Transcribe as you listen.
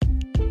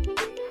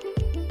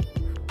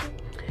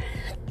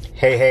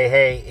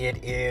Hey,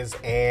 it is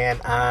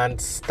an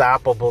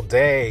unstoppable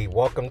day.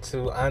 Welcome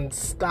to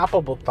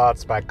Unstoppable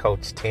Thoughts by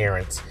Coach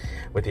Terrence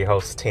with your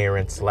host,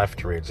 Terrence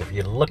Leftridge. If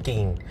you're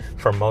looking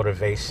for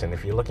motivation,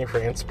 if you're looking for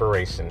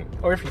inspiration,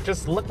 or if you're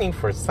just looking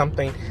for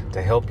something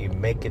to help you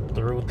make it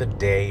through the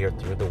day or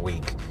through the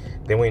week,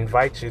 then we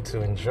invite you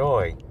to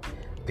enjoy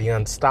the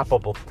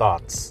Unstoppable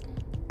Thoughts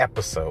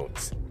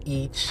episodes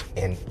each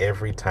and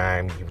every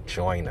time you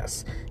join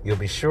us. You'll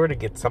be sure to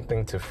get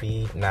something to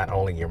feed not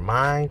only your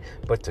mind,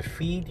 but to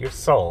feed your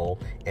soul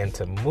and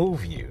to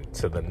move you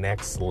to the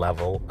next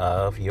level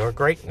of your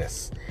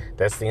greatness.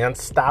 That's the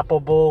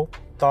Unstoppable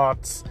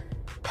Thoughts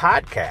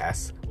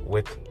podcast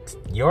with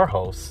your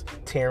host,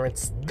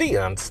 Terrence, the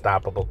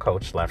Unstoppable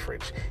Coach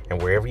Leftridge.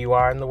 And wherever you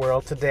are in the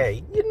world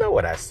today, you know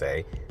what I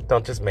say.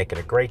 Don't just make it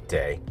a great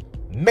day.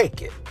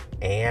 Make it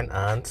an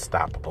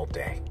unstoppable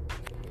day.